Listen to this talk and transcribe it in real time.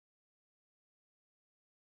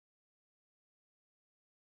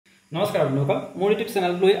নমস্কাৰ বন্ধুসকল মোৰ ইউটিউব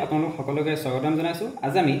চেনেললৈ আপোনালোক সকলোকে স্বাগতম জনাইছো।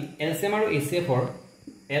 আজি আমি LCM আৰু HCF ৰ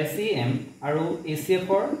LCM আৰু HCF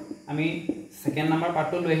ৰ আমি সেকেন্ড নাম্বাৰ পাৰ্ট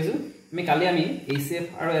 2 লৈ আহিছো। আমি কালি আমি HCF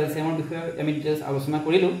আৰু LCM ৰ বিষয়ে আমি ডিটেইলছ আলোচনা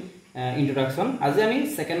কৰিলো ইন্ট্ৰোডাকচন। আজি আমি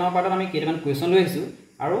সেকেন্ড নাম্বাৰ পাৰ্টত আমি কেইটামান কোৱেশ্চন লৈ আহিছো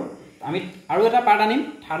আৰু আমি আৰু এটা পাৰ্ট আনিম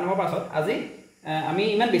থাৰ্ড নম্বৰ পাছত। আজি আমি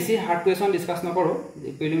ইমান বেছি হাৰ্ড কোৱেশ্চন ডিসকাস নকৰো,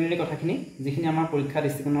 প্ৰিলিমিনাৰী কথাখিনি যিখিনি আমাৰ পৰীক্ষা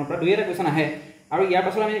দৃষ্টিকোণৰ পৰা দুই এটা কোৱেশ্চন আহে আৰু ইয়াৰ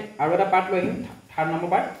পাছত আমি আৰু এটা পাৰ্ট লৈ আহিম থাৰ্ড নম্বৰ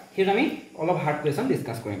পাৰ্ট, হেত আমি অলপ হাৰ্ড কোৱেশ্চন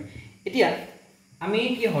ডিসকাস কৰিম। এতিয়া আমি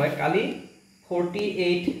কি হয় কালি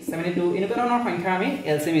 48 72 এনেকুৱা ধৰণৰ সংখ্যা আমি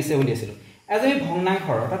LCM HCF উলিয়াইছিলো। আজি আমি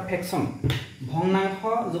ভগ্নাংশৰ অৰ্থাৎ ফ্ৰেকশন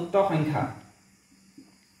ভগ্নাংশযুক্ত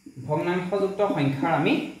সংখ্যাৰ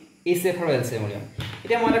আমি HCF আৰু LCM উলিয়াম।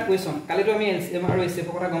 এতিয়া মই এটা কোৱেশ্চন কালিতো আমি LCM আৰু HCF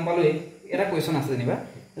কথা গম পালোই, এটা কোৱেশ্চন আছে যেনিবা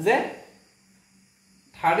যে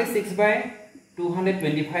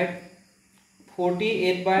 36/225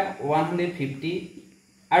 48/150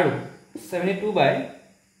 আৰু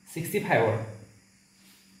 72/65 ৰ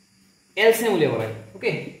LCM উলিয়াব লাগে।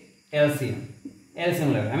 ওকে, LCM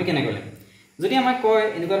উলিয়াব আমি কেনে কৰিম? যদি আমাক কয়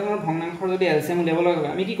এনেকুৱা ধৰণৰ ভগ্নাংশৰ যদি LCM উলিয়াব লাগে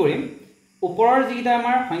আমি কি কৰিম? ওপৰৰ যিটা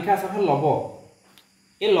আমাৰ সংখ্যা আছে লব,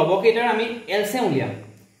 এই লবকেইটাৰ আমি LCM উলিয়াম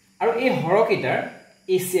আৰু এই হৰকেইটাৰ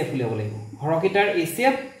HCF উলিয়াব লাগিব। হৰকেইটাৰ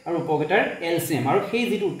HCF আৰু উপকেইটাৰ LCM আৰু সেই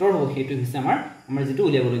যিটো উত্তৰ হ'ব সেইটো হৈছে আমাৰ যিটো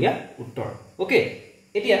উলিয়াব লগিয়া উত্তৰ। ওকে,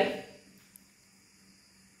 এতিয়া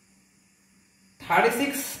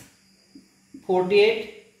 36 48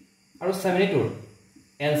 আৰু 72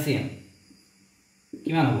 LCM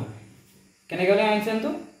কিমান হ'ব? কেনে গলে আনসাৰটো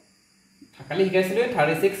কালি শিকাইছিলো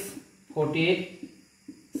 36 48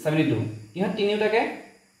 72 ইহত তিনিটাকে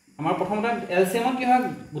আমাৰ প্ৰথমতে LCM কি হয়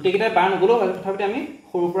গুটেকিটা বাৰ নগলো তথাপিতে আমি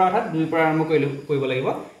সৰু পৰা অৰ্থাৎ 2 পৰা আৰম্ভ কৰিব লাগিব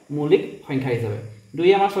মৌলিক সংখ্যা হিচাপে। 2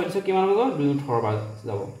 আমাৰ 36 কিমান হ'ব? 2 18 বাৰ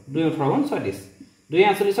যাব। 2 18 গুণ 36, 2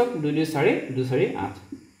 48 2 2 4 2 4 8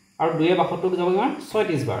 আৰু 2 72 যাব কিমান?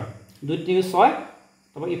 36 বাৰ। 2 3 6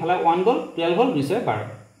 তবে ইফালে 1 গল 12 হল 2 6 12।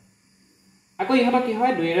 আকৌ ইহত কি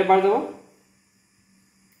হয় 2 এৰে বাৰ যাব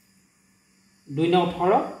 2 9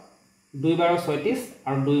 18 2 12 36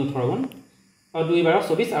 আৰু 2 18 গুণ 2 12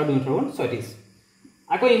 24 আৰু 2 18 গুণ 36।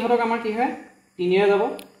 আকৌ ইহতক আমাৰ কি হয় 3 এৰে যাব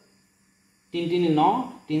 3 3 9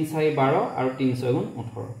 3 4 12 আৰু 3 6 গুণ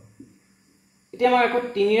 18। এতিয়া আমাৰ আকৌ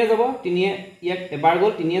 3 এৰে যাব 3 ইয়াক এবাৰ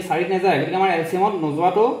গল 3 এ 4 নাযায়, গতিকে আমাৰ LCM ত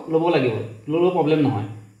নজোৱাটো লব লাগিব, ললো প্ৰবলেম নহয়,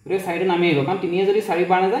 গতিকে 4 টো নামি আহিব কাৰণ 3 এ যদি 4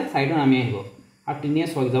 বাৰ নাযায় 4 টো নামি আহিব আৰু 3 এ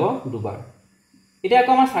 6 যাব দুবাৰ। এতিয়া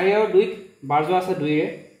আকৌ আমাৰ 4 আৰু 2 বাৰ যোৱা আছে 2 এ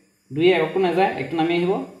 2 এ একটো নাযায় একটো নামি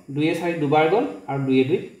আহিব 2 এ 4 দুবাৰ গল আৰু 2 এ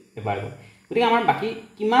 2 এবাৰ গল। গতিকে আমাৰ বাকি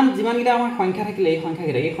কিমান যিমান কিটা আমাৰ সংখ্যা থাকিলে এই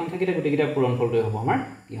সংখ্যাকেইটা গুটেকিটা পূৰণ ফলটোই হ'ব আমাৰ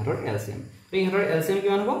ইহতৰ LCM। তো ইহতৰ LCM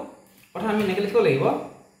কিমান হ'ব? অৰ্থাৎ আমি এনেকৈ লিখিব লাগিব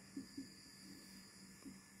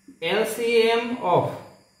LCM of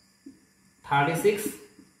 36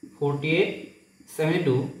 48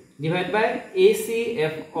 72 divided by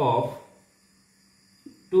HCF of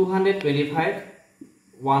 225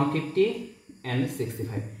 150 and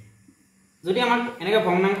 65। যদি আমাক এনেকা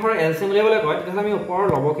ভগ্নাংশৰ LCM উলিয়াবলৈ কয় তেতিয়াহ'লে আমি ওপৰৰ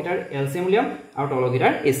লবকেইটাৰ LCM উলিয়াম আৰু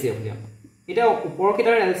তলকেইটাৰ HCF উলিয়াম। এতিয়া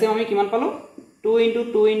ওপৰকেইটাৰ LCM আমি কিমান পালো? 2 * 2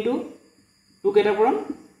 * 2 কেইটা পূৰণ?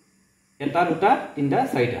 এটা দুটা তিনটা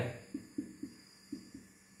চাৰিটা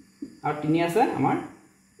আৰু 3 আছে আমাৰ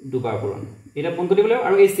দুবাৰ পূৰণ। এটা পূৰণ কৰিব লাগিব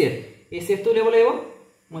আৰু HCF টো উলিয়াব লাগিব।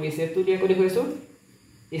 মই HCF টো দিয়া কৰি কৈছো।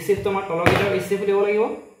 HCF টো আমাৰ তলকেইটাৰ HCF উলিয়াব লাগিব।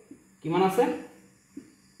 কিমান আছে?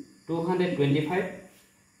 225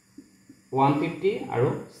 150 আৰু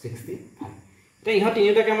 65। এতিয়া ইহত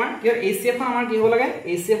তিনিটাকে আমাৰ কি HCF আমাৰ কি হ'ব লাগে?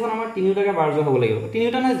 HCF আমাৰ তিনিটাকে বাৰ যোৱা হ'ব লাগিব।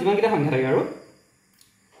 তিনিটা নহয় যিমান কিটা সংখ্যা থাকে আৰু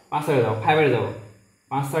 5 এৰে যাব 5 এৰে যাব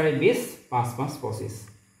 5 4 20 5 5 25।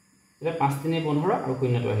 এটা 5 3 15 আৰু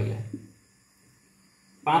শূন্যটো আহিলে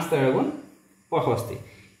 5 13 গুণ 65।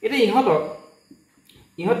 এটা ইহত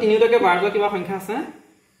তিনিটাকে বাৰ যোৱা কিবা সংখ্যা আছে?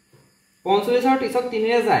 45 আৰু 30ক 3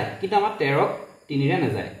 ৰে যায় কিন্তু আমাৰ 13ক 3 ৰে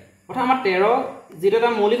নাযায়। অৰ্থাৎ আমাৰ 13 যেটা এটা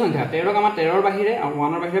মৌলিক সংখ্যা 13ক আমাৰ 13ৰ বাহিৰে আৰু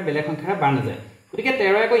 1ৰ বাহিৰে বেলেগ সংখ্যা বাৰ নাযায়। গতিকে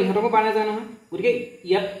 13 আকৌ ইহতকো বাৰ নাযায় নহয়, গতিকে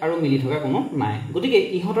ইয়াত আৰু মিলি থকা কোনো নাই। গতিকে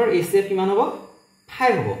ইহতৰ HCF কিমান হ'ব?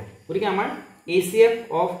 5 হ'ব। গতিকে আমাৰ HCF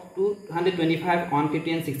of 225 150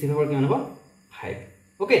 and 65 কিমান হ'ব? 5।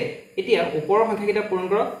 ওকে, এতিয়া ওপৰৰ সংখ্যাকেইটা পূৰণ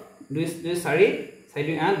কৰক। 2 2 4 4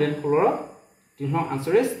 2 8 2 16 3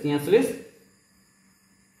 48 43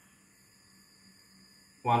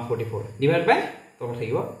 144 ডিভাইড বাই তলত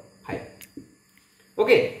থাকিব 5।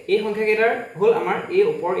 ওকে, এই সংখ্যাকেইটাৰ হ'ল আমাৰ এই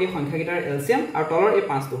ওপৰ এই সংখ্যাকেইটাৰ LCM আৰু তলৰ এই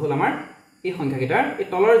 5টো হ'ল আমাৰ এই সংখ্যাকেইটাৰ এই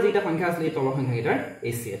তলৰ যিটা সংখ্যা আছে এই তলৰ সংখ্যাকেইটাৰ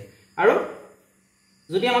HCF। আৰু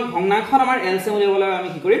যদি আমাক ভগ্নাংশত আমাৰ LCM উলিয়াবলৈ আমি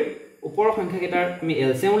কি কৰিম? ওপৰৰ সংখ্যাকেইটাৰ আমি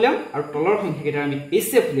এলচিএম উলিয়াম আৰু তলৰ সংখ্যাকেইটাৰ আমি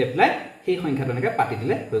এইচচিএফ উলিয়াই পেলাই সেই সংখ্যাটো এনেকৈ পাতি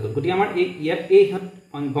দিলে হৈ গ'ল গতিকে আমাৰ ইয়াত এই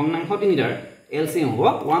ভগ্নাংশ তিনিটাৰ এলচিএম হ'ব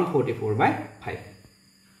 144/5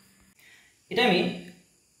 এটা আমি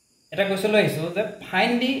এটা কোৱেশ্চন লৈ আহিছো যে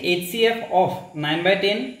find the HCF of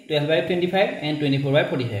 9/10 12/25 and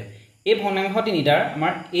 24/45 এই ভগ্নাংশ তিনিটাৰ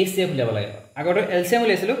আমাৰ HCF উলিয়াব লাগে আগতে LCM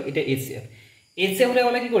উলিয়াইছিলো এটা HCF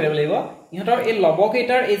উলিয়াবলে কি কৰিব লাগিব ইহঁতৰ এই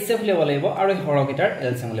লবকেইটাৰ HCF উলিয়াব লাগিব আৰু হৰকেইটাৰ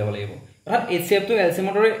LCM উলিয়াব লাগিব অৰ্থাৎ HCF টো LCM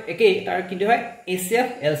ৰ একেই তাৰ কিন্তু হয় HCF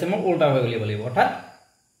LCM ৰ উল্টা হৈ উলিয়াব লাগিব অৰ্থাৎ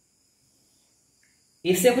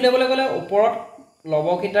HCF উলিয়াবলৈ গলে ওপৰত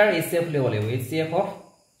লবকেইটাৰ HCF উলিয়াব লাগিব HCF অফ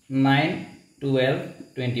 9 12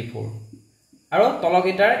 24 আৰু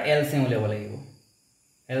তলকেইটাৰ LCM উলিয়াব লাগিব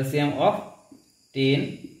LCM অফ 10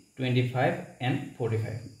 25 and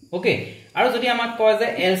 45 ওকে আৰু যদি আমাক কয় যে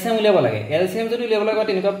LCM উলিয়াব লাগে LCM যদি উলিয়াব লাগে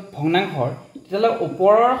তেনেকুৱা ভগ্নাংশৰ তেতিয়ালে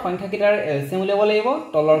ওপৰৰ সংখ্যাকেইটাৰ LCM উলিয়াব লাগিব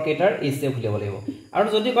তলৰ কেইটাৰ HCF উলিয়াব লাগিব আৰু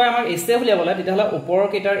যদি কয় আমাৰ HCF উলিয়াব লাগে তেতিয়ালে ওপৰৰ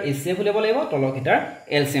কেইটাৰ HCF উলিয়াব লাগিব তলৰ কেইটাৰ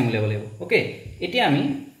LCM উলিয়াব লাগিব ওকে এতিয়া আমি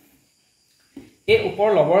এই ওপৰ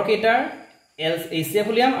লবৰ কেইটাৰ HCF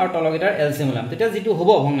উলিয়াম আৰু তলৰ কেইটাৰ LCM উলিয়াম তেতিয়া যেটো হ'ব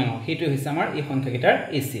ভগ্নাংশ হেতু হৈছে আমাৰ এই সংখ্যাকেইটাৰ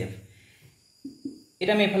HCF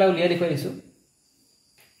এটা আমি এফালে উলিয়াই দেখুৱাই দিছো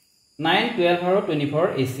 9 12 আৰু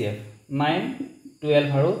 24 HCF 9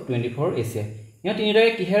 12 আৰু 24 HCF ইয়া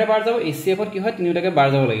তিনিটাকে কিহেৰে বাৰ যাব HCF ত কি হয় তিনিটাকে বাৰ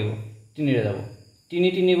যাব লাগিব তিনিৰে যাব 3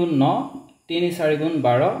 3 গুণ 9 3 4 গুণ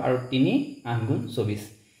 12 আৰু 3 8 গুণ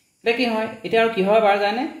 24 এটা কি হয় এটা আৰু কি হয় বাৰ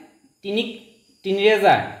যায় নে 3 3ৰে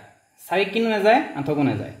যায় 4 কিনো না যায় 8 গুণ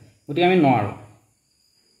না যায় গতিকে আমি নোৱাৰো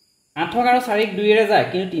 8 আৰু 4 2ৰে যায়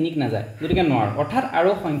কিন্তু 3 না যায় গতিকে নোৱাৰো অৰ্থাৎ আৰু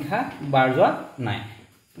সংখ্যা বাৰ যোৱা নাই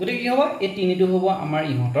গতিকে কি হ'ব এই 3টো হ'ব আমাৰ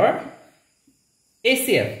ইহঁতৰ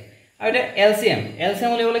HCF আৰু এটা LCM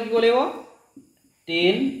উলিয়াবলৈ কি কৰিব লাগিব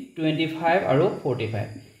 10 25 আৰু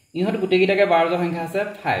 45 ইহঁত গুটেকিটাকে 12 যোৱা সংখ্যা আছে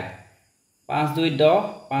 5 5 2 10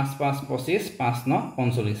 5 5 25 5 9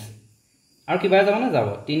 45 আৰু কিবা যাব না যাব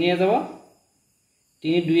 3 এ যাব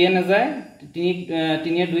 3 2 এ না যায়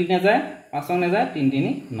 3 এ 2 না যায় 5 না যায় 3 3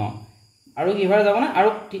 9 আৰু কিবা যাব না আৰু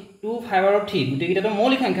 2 5 আৰু 3 গুটেকিটাটো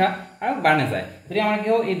মৌলিক সংখ্যা আৰু বাৰ না যায় যদি আমাৰ কি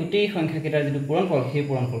হ'ব এই গুটেই সংখ্যা কেইটাৰ যেটো পূৰণফল সেই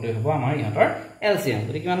পূৰণফলটো হ'ব আমাৰ ইহঁতৰ LCM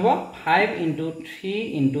গতি কিমান হ'ব 5 *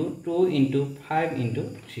 3 * 2 * 5 *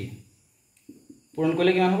 3 পূৰণ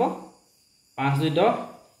কৰিলে কিমান হ'ব 5 2 10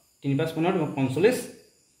 3 5 15 45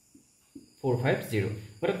 450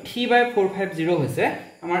 গতি 3/450 হৈছে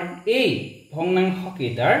আমাৰ এই ভগ্নাংশ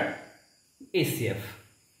কেইটাৰ HCF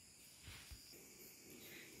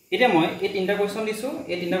এটা মই এই তিনটা কোৱেশ্চন দিছো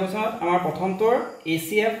এই তিনটা কোৱেশ্চনত আমাৰ প্ৰথমটোৰ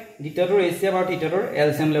HCF দ্বিতীয়টোৰ HCF আৰু তৃতীয়টোৰ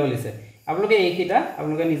LCM লেভেল আছে আপোনালোকে এইকিটা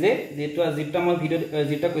আপোনালোকে নিজে যেটা মই ভিডিও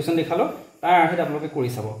যেটা কোৱেশ্চন দেখালো তাৰ আধাৰত আপোনালোকে কৰি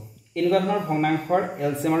চাব এনেকুৱা ধৰণৰ ভগ্নাংশৰ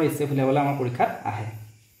LCM আৰু HCF লেভেল আমাৰ পৰীক্ষাত আহে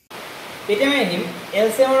এতিয়া আমি আহিম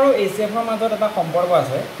LCM আৰু HCF ৰ মাজত এটা সম্পৰ্ক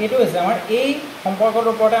আছে সেইটো হৈছে আমাৰ এই সম্পৰ্কৰ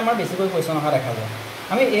ওপৰতে আমাৰ বেছিকৈ কোৱেশ্চন অহা দেখা যায়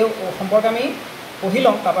আমি এই সম্পৰ্ক আমি পঢ়ি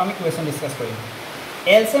লম তাৰ পৰা আমি কোৱেশ্চন ডিসকাস কৰিম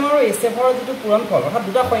LCM আৰু HCF ৰ যেটো পূৰণফল অৰ্থাৎ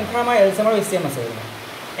দুটা সংখ্যা আমাৰ LCM আৰু HCM আছে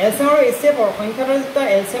LCM আৰু HCF ৰ সংখ্যাটোৰ যেটা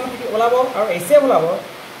LCM ওলাব আৰু HCF ওলাব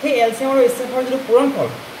সেই LCM আৰু HCF ৰ যেটো পূৰণফল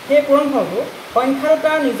সেই পূৰণফলটো সংখ্যা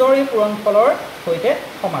দুটা নিজৰ এই পূৰণফলৰ সৈতে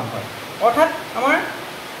সমান হয় অৰ্থাৎ আমাৰ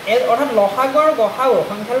অৰ্থাৎ লসাগু আৰু গসাগু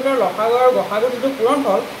সংখ্যা দুটাৰ লসাগু আৰু গসাগু যেটো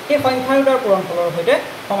পূৰণফল সেই সংখ্যা দুটাৰ পূৰণফলৰ সৈতে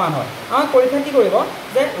সমান হয় আমাৰ পৰীক্ষা কি কৰিব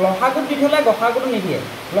যে লসাগু দি থলে গসাগুটো নিদিয়ে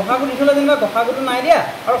লসাগু দি থলে যেনিবা গসাগুটো নাই দিয়া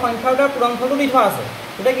আৰু সংখ্যা দুটাৰ পূৰণফলটো দি থোৱা আছে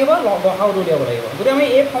তেতিয়া কি হ'ব গসাগুটো উলিয়াব লাগিব যদি আমি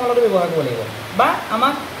এই ফৰ্মুলাটো ব্যৱহাৰ কৰিব লাগিব বা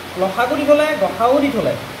আমাক লসাগু দি থলে গসাগু দি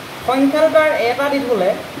থলে সংখ্যা দুটাৰ এটা দি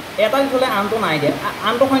থলে আনটো নাই দিয়া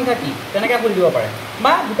আনটো সংখ্যা কি তেনেকৈ কৰি দিব পাৰে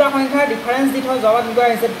বা দুটা সংখ্যাৰ ডিফাৰেন্স দি থয় জবাব দুটা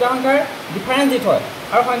আহিছে দুটা সংখ্যাৰ ডিফাৰেন্স দি থয়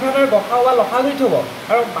আৰু সংখ্যাটাৰ গসাগু বা লসাগু দি থব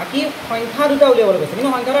আৰু বাকি সংখ্যা দুটা উলিয়াবলৈ কৈছে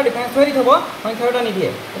কিন্তু সংখ্যাটাৰ ডিফাৰেন্স থৈ দি থব সংখ্যা দুটা নিদিয়ে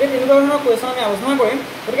গতিকে তেনেকুৱা ধৰণৰ কোৱেশ্চন আমি আলোচনা কৰিম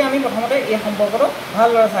গতিকে আমি প্ৰথমতে এই সম্পৰ্কটো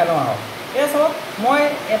ভালদৰে চাই লওঁ আহক এতিয়া চাওক মই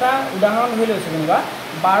এটা উদাহৰণ ধৰি লৈছোঁ যেনিবা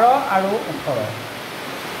 12 আৰু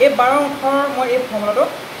 18 এই 12 18 মই এই ফৰ্মুলাটো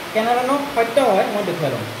কেনেধৰণৰ সত্য হয় মই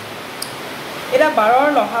দেখুৱাই লওঁ এটা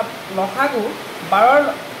 12 লসাগু 12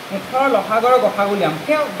 18 লসাগু আৰু গসাগু লিয়াম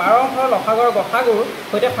সেই 12 18 লসাগু আৰু গসাগুৰ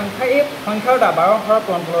সৈতে সংখ্যা এই সংখ্যা দুটা 12 18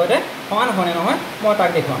 পূৰণফলৰ সৈতে সমান হয়নে নহয় মই তাক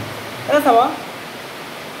দেখুৱাম এটা চাব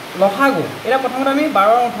লসাগু এটা প্ৰথমতে আমি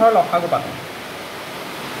 12 18 লসাগু পাতোঁ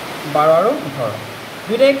 12 আৰু 18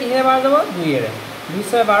 দুইটাই কিহে বাৰ যাব 2 এৰে 2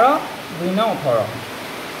 6 12 2 9 18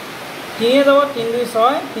 3 এ যাব 3 2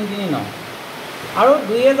 6 3 3 9 আৰু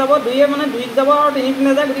 2 এ যাব 2 এ মানে 2 যাব আৰু 3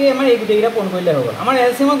 3 যায় গতিকে আমাৰ এই গুটেইটা পূৰণ কৰিলে হৈ গ'ল আমাৰ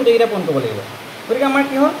LCM গুটেইটা পূৰণ কৰিব লাগিব গতিকে আমাৰ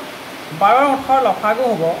কি হ'ল 12 18 লসাগু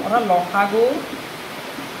হ'ব অৰ্থাৎ লসাগু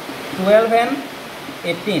 12 and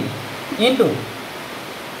 18 ইনটু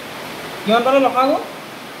কিমান পালে লসাগু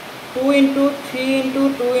 2 into 3 into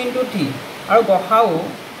 2 into 3 আৰু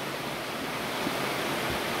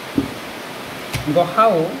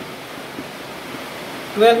গহাও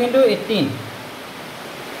 12 into 18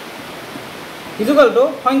 ইকুয়াল টু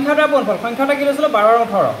সংখ্যাটাৰ পূৰণফল সংখ্যাটা কি লৈছিল 12 আৰু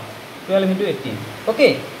 18 12 into 18 ওকে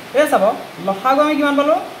এ চাব লসাগু আমি কিমান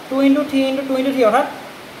পালো 2 into 3 into 2 into 3 অৰ্থাৎ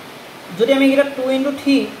যদি আমি এটা 2 into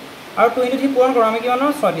 3 আৰু 2 into 3 পূৰণ কৰোঁ আমি কিমান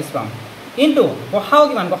 36 পাম কিন্তু গহাও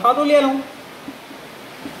কিমান গহাওটো উলিয়াই লওঁ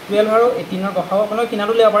 12 আৰু 18 ৰ গহাও আপোনালোকে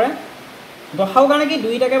কিনাটো উলিয়াব পাৰে গহাও কাৰণে কি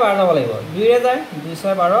দুইটাকে বাৰ যাব লাগিব 2 ৰে যায় 2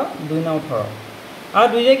 6 12 2 9 18 আৰু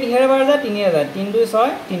 2 ৰে কিহেৰে বাৰ যায় 3 ৰে যায় 3 2 6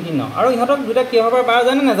 3 3 9 আৰু ইহঁতক দুটা কিহৰ পৰা বাৰ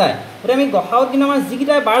যায় না যায় গতিকে আমি গহাও দিন আমাৰ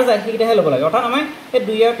যিকিটা বাৰ যায় সেইকিটাহে ল'ব লাগে অৰ্থাৎ আমি এই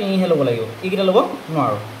 2 আৰু 3 হে ল'ব লাগিব এইকিটা ল'ব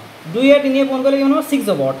নোৱাৰো 2 আৰু 3 পূৰণ কৰিলে কিমান হ'ব 6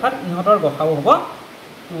 হ'ব অৰ্থাৎ ইহঁতৰ গহাও হ'ব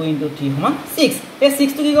 2 into 3 সমান 6 এই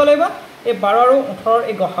 6 টো কি কৰিব লাগিব এই 12 আৰু 18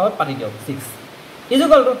 এই গহাওত পাতি দিয়ক 6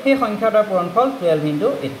 ইকুয়াল টু সেই সংখ্যাটাৰ পূৰণফল 12 into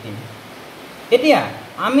 18 এতিয়া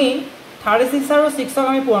আমি 36 আৰু 6 ক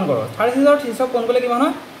আমি পূৰণ কৰোঁ 36 আৰু 6 ক পূৰণ কৰিলে কিমান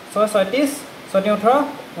হয় 6 36 6 18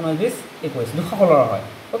 19 21 216 হয়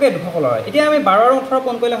ওকে 216 হয় এতিয়া আমি 12 আৰু 18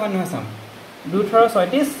 পূৰণ কৰিলে হয় নহয় চাম 2 18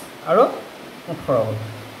 36 আৰু 18 হ'ল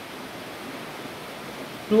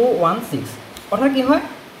 216 অৰ্থাৎ কি হয়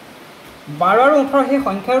 12 আৰু 18 সেই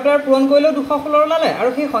সংখ্যাটাৰ পূৰণ কৰিলেও 216 ওলালে আৰু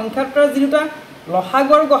সেই সংখ্যাটাৰ যিটা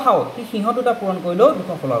লসাগু আৰু গহাও সেই সিহঁত দুটা পূৰণ কৰিলেও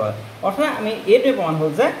 216 ওলালে অৰ্থাৎ আমি এইটোৱে প্ৰমাণ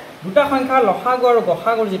হ'ল যে দুটা সংখ্যাৰ লসাগু আৰু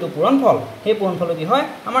গহাগুৰ যিটো পূৰণফল সেই পূৰণফলটো কি হয়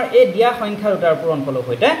আমাৰ এই দিয়া সংখ্যা দুটাৰ পূৰণফলৰ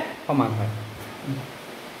সৈতে সমান হয়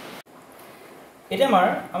এটা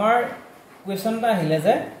আমাৰ কোৱেশ্চনটা আহিলে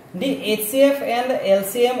যে দি HCF and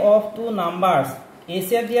LCM of two numbers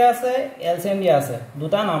HCF দিয়া আছে LCM দিয়া আছে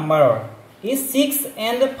দুটা নাম্বাৰৰ is 6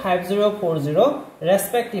 and 5040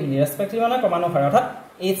 respectively মানে ক্ৰমানুসাৰে অৰ্থাৎ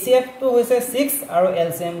HCF টো হৈছে 6 আৰু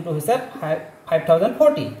LCM টো হৈছে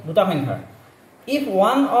 5040 দুটা সংখ্যা if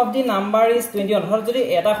one of the number is 21 অৰ্থাৎ যদি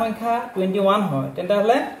এটা সংখ্যা 21 হয় তেন্তে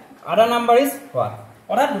হলে other number is what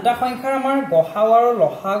অৰ্থাৎ দুটা সংখ্যাৰ আমাৰ গহাও আৰু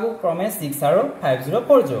লসাগু ক্ৰমে 6 আৰু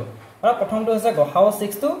 5040 আৰু প্ৰথমটো হৈছে গহাও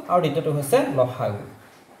 6 টো আৰু দ্বিতীয়টো হৈছে লসাগু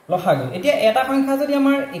এতিয়া এটা সংখ্যা যদি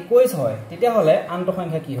আমাৰ 21 হয় তেতিয়া হলে আনটো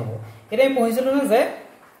সংখ্যা কি হ'ব এটা আমি পঢ়িছিলো না যে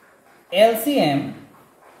LCM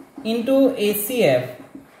into HCF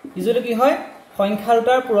ইজুটো কি হয় সংখ্যা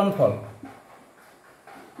দুটাৰ পূৰণফল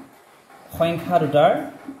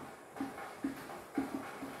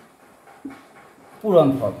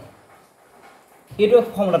এইটো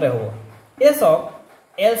ফৰ্মুলাতে হ'ব এই সব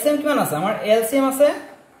LCM কিমান আছে আমাৰ LCM আছে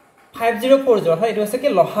 5040 অৰ্থাৎ এইটো হৈছে কি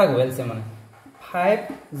লসাগু LCM মানে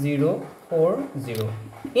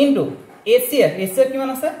 5040 ইনটু HCF কিমান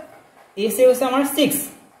আছে HCF হৈছে আমাৰ 6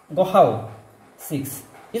 গহাও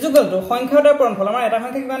 6 ইকুয়াল টু সংখ্যাটাৰ পূৰণফল আমাৰ এটা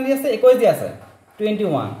সংখ্যা কিমান দি আছে 21 দি আছে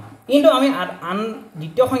 21 কিন্তু আমি আন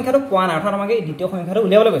দ্বিতীয় সংখ্যাটো পোৱা নাই অৰ্থাৎ আমাক এই দ্বিতীয় সংখ্যাটো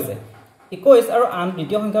উলিয়াবলৈ কৈছে 21 আৰু আন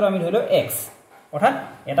দ্বিতীয় সংখ্যাটো আমি ধৰিলো x অৰ্থাৎ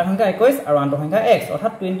এটা সংখ্যা 21 আৰু আনটো সংখ্যা x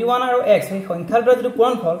অৰ্থাৎ 21 আৰু x এই সংখ্যাটোৰ যিটো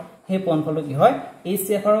পূৰণফল সেই পূৰণফলটো কি হয়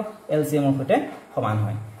HCF আৰু LCM ৰ সৈতে সমান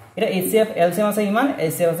হয় এটা HCF LCM আছে ইমান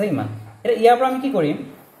HCF আছে ইমান এটা ইয়াৰ পৰা আমি কি কৰিম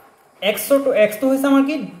x টো হৈছে আমাৰ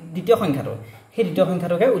কি দ্বিতীয় সংখ্যাটো সেই দ্বিতীয়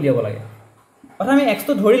সংখ্যাটোকে উলিয়াব লাগে অৰ্থাৎ আমি x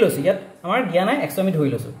টো ধৰি লৈছো ইয়াত আমাৰ দিয়া নাই x টো আমি ধৰি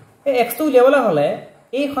লৈছো এই x টো উলিয়াবলৈ হলে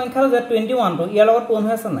এই সংখ্যাটো যে 21 টো ইয়াৰ লগত পূৰণ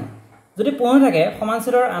হৈ আছে নাই যদি পূৰণ থাকে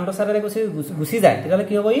সমানচিৰৰ আনটো সাইডে গুচি যায় তেতিয়ালে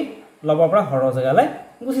কি হ'ব ই লবৰ পৰা হৰৰ জেগালৈ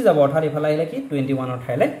গুচি যাব অৰ্থাৎ ইফালে আহিলে কি 21 ৰ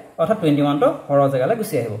ঠাইলে অৰ্থাৎ 21 টো হৰৰ জেগালৈ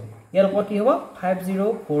গুচি আহিব ইয়াৰ ওপৰত কি হ'ব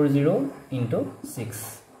 5040 into 6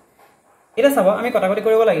 এটা চাব আমি কটাকটি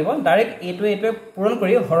কৰিব লাগিব ডাইৰেক্ট এইটোৱে পূৰণ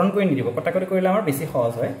কৰি হৰণ কৰি নিদিব কটাকটি কৰিলে আমাৰ বেছি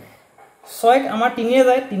সহজ হয় 6 আমাৰ 3 এ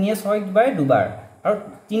যায় 3 এ 6 বাই দুবাৰ আৰু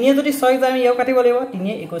 3 এ যদি 6 যায় আমি ইয়াও কাটিব লাগিব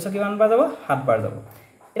 3 এ 21 কিমান বাৰ যাব 7 বাৰ যাব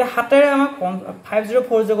এটা 7 ৰে আমাক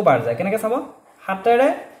 5040 কো বাৰ যায় কেনেকৈ চাব 7 ৰে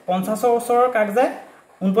 50 ওচৰৰ কাক যায়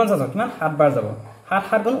 49 কিমান 7 বাৰ যাব 7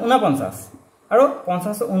 7 গুণ 49 আৰু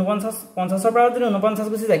 50 49 50 ৰ পৰা যদি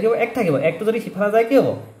 49 গুচি যায় কি হ'ব 1 থাকিব 1 টো যদি সিফালে যায় কি হ'ব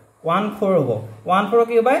 14 হ'ব 14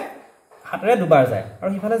 কি হ'ব 7 ৰে দুবাৰ যায় আৰু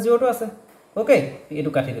সিফালে 0 টো আছে ওকে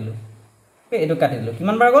এইটো কাটি দিলো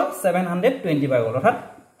কিমান বাৰ গ'ল 720 বাৰ গ'ল অৰ্থাৎ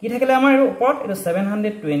কি থাকিলে আমাৰ ওপৰত এটো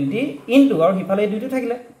 720 ইনটু আৰু সিফালে দুইটো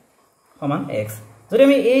থাকিলে সমান x যদি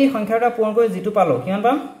আমি এই সংখ্যাটা পূৰণ কৰি যিটো পালো কিমান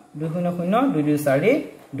পাম 200 224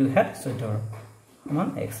 214 সমান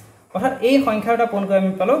x অৰ্থাৎ এই সংখ্যাটা পূৰণ কৰি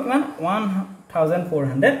আমি পালো কিমান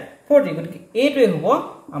 1440 গতিকে এইটোৱে হ'ব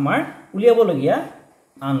আমাৰ উলিয়াবলগীয়া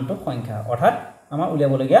আনটো সংখ্যা অৰ্থাৎ আমাৰ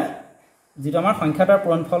উলিয়াবলগীয়া যেটো আমাৰ সংখ্যাটাৰ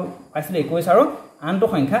পূৰণফল পাইছিল 21 আৰু আনটো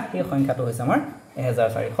সংখ্যা এই সংখ্যাটো হৈছে আমাৰ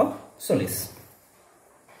 1440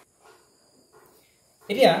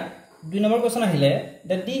 এতিয়া 2 নম্বৰ কোৱেশ্চন আহিলে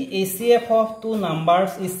that the HCF of two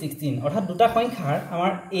numbers is 16 অৰ্থাৎ দুটা সংখ্যাৰ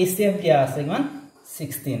আমাৰ HCF দিয়া আছে কিমান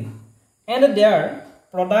 16 and their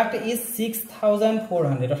product is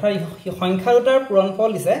 6400 অর্থাৎ সংখ্যা দুটাৰ পূৰণফল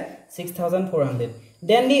দিছে 6400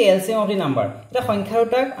 then the LCM of the number এটা সংখ্যা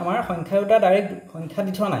দুটাক আমাৰ সংখ্যা দুটা ডাইৰেক্ট সংখ্যা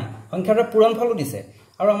দি থোৱা নাই সংখ্যা দুটাৰ পূৰণফলও দিছে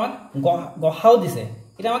আৰু আমাক গহাও দিছে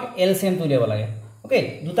এটা আমাক LCM টো দিব লাগে ওকে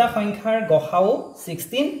দুটা সংখ্যাৰ গহাও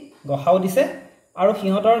 16 গহাও দিছে আৰু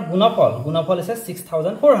সিহঁতৰ গুণফল দিছে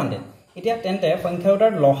 6400 এতিয়া তেন্তে সংখ্যা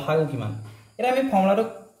দুটাৰ লসাগু কিমান এটা আমি ফৰ্মুলাটো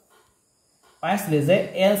পাইছিলে যে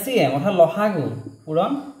LCM অৰ্থাৎ লসাগু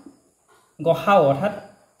পূৰণ গহাও অৰ্থাৎ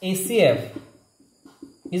HCF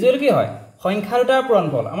ইজুৱেল কি হয় সংখ্যা দুটাৰ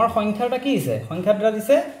পূৰণফল আমাৰ সংখ্যা দুটা কি দিছে সংখ্যা দুটা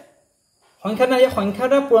দিছে সংখ্যা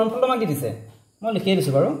দুটাৰ পূৰণফলটো আমাক দিছে মই লিখি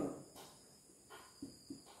দিছো বাৰু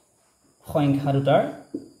সংখ্যা দুটাৰ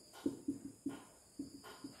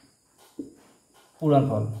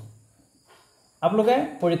পূৰণফল আপোনালোকে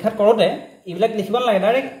পৰীক্ষাত কৰোতে ইবিলাক লিখিব নালাগে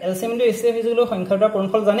direct LCM into HCF equal সংখ্যা দুটাৰ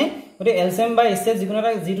পূৰণফল জানি গতি LCM বা HCF যিকোনো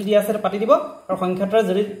এটা যিটো দিয়া আছে পাতি দিব আৰু সংখ্যা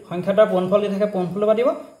দুটাৰ পূৰণফল দি থাকে পূৰণফল পাতিব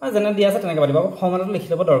আৰু যেনে দিয়া আছে তেনেকৈ পাতিব ফৰ্মুলাটো লিখি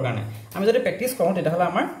ল'ব দৰকাৰ নাই আমি যদি প্ৰেক্টিছ কৰোঁ তেতিয়াহ'লে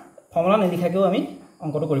আমাৰ ফৰ্মুলা নিলিখাকেও আমি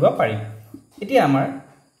অংকটো কৰিব পাৰিম এতিয়া আমাৰ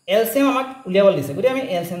LCM আমাক উলিয়াবলৈ দিছে গতি আমি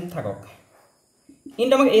LCM থাকক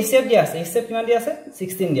কিন্তু আমাক HCF দিয়া আছে HCF কিমান দিয়া আছে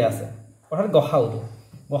 16 দিয়া আছে অৰ্থাৎ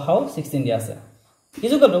গহাও 16 দিয়া আছে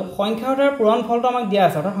ইজুকলটো সংখ্যা দুটাৰ পূৰণফলটো আমাক দিয়া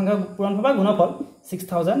আছে অৰ্থাৎ সংখ্যা পূৰণফল বা গুণফল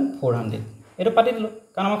 6400 এটো পাতি দিলো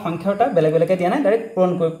কাৰণ আমাৰ সংখ্যা দুটা বেলেগ বেলেগকে দিয়া নাই ডাইৰেক্ট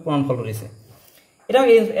পূৰণফলটো দিছে এটা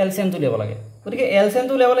LCM টো লিয়াব লাগে গতিকে LCM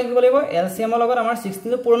টো লিয়াব লাগিব LCM ৰ লগত আমাৰ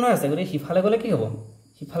 16 টো পূৰণ হৈ আছে গতিকে হিফালে গলে কি হ'ব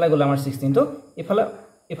হিফালে গলে আমাৰ 16 টো ইফালে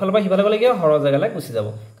পৰা হিফালে গলে কি হৰৰ জাগালৈ গুচি যাব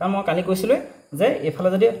কাৰণ মই কালি কৈছিলো যে ইফালে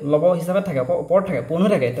যদি লব হিচাপে থাকে ওপৰত থাকে পূৰ্ণ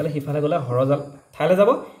থাকে তেলে হিফালে গলে হৰৰ জাল ঠাইলে যাব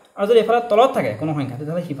আৰু যদি ইফালে তলত থাকে কোনো সংখ্যা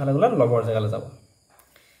তেলে হিফালে গলে লবৰ জাগালৈ যাব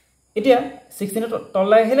এতিয়া 16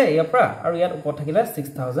 তললৈ আহিলে ইয়াৰ পৰা আৰু ইয়াত ওপৰত থাকিলে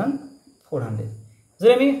 6400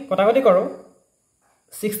 যদি আমি কটাকটি কৰো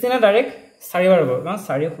 16 ডাইৰেক্ট 4 বাৰ গ'ল কাৰণ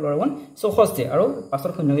 4 ফুলৰ গুণ 64 আৰু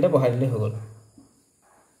পাছৰ শূন্যকেইটা বহাই দিলে হৈ গ'ল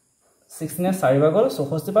 16 4 বাৰ গ'ল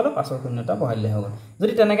 64 পালো পাছৰ শূন্যটা বহাই দিলে হৈ গ'ল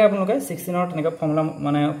যদি তেনেকৈ আপোনালোকে 16 ৰ তেনেকৈ ফৰ্মুলা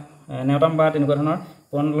মানে নেওতাম বা তেনেকুৱা ধৰণৰ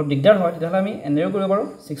পূৰণ অলপ দিগদাৰ হয় তেতিয়াহ'লে আমি এনেও কৰিব পাৰো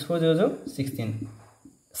 640016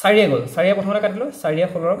 4 গ'ল 4 প্ৰথমতে কাটিলো 4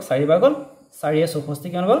 16 4 বাৰ গ'ল 4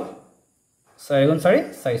 64 কিমান গ'ল 4 গুণ 4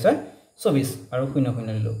 4 6 24 আৰু 0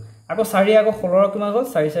 0 দিলো আকৌ 4 আকৌ 16 কিমান গ'ল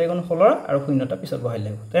 4 4 গুণ 16 আৰু 0টা পিছত বহাই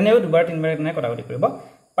দিলে তেনেও দুবাৰ তিনবাৰ তেনে কটাকটি কৰিব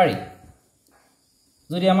পাৰি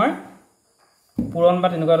যদি আমাৰ পূৰণ বা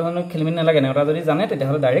তেনেকুৱা ধৰণৰ খেলিমেলি নালাগে নেওতা যদি জানে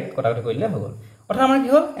তেতিয়াহ'লে ডাইৰেক্ট কটাকটি কৰিলে হৈ গ'ল অৰ্থাৎ আমাৰ কি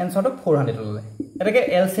হ'ল এনসাৰটো 400 ল'লে এটাকে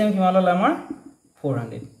LCM কিমান ল'লে আমাৰ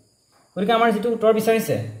 400 গতিকে আমাৰ যেটো উত্তৰ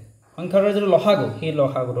বিচাৰিছে সংখ্যাৰ যেটো লসাগু সেই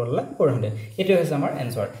লসাগুটো ল'লে 400 এটো হৈছে আমাৰ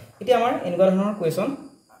এনসাৰ এতিয়া আমাৰ এনেকুৱা ধৰণৰ কোৱেশ্চন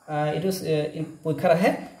এটো পৰীক্ষাত আহে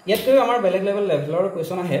ইয়াতকৈ আমাৰ বেলেগ লেভেলৰ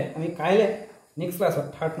কোৱেশ্চন আহে আমি কাইলে নেক্সট ক্লাছত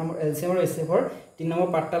 3rd নম্বৰ LCM আৰু HCF ৰ 3 নম্বৰ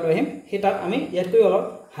পাৰ্টটা লৈ আহিম সেই তাত আমি ইয়াতকৈ অলপ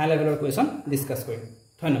হাই লেভেলৰ কোৱেশ্চন ডিসকাস কৰিম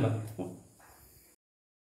ধন্যবাদ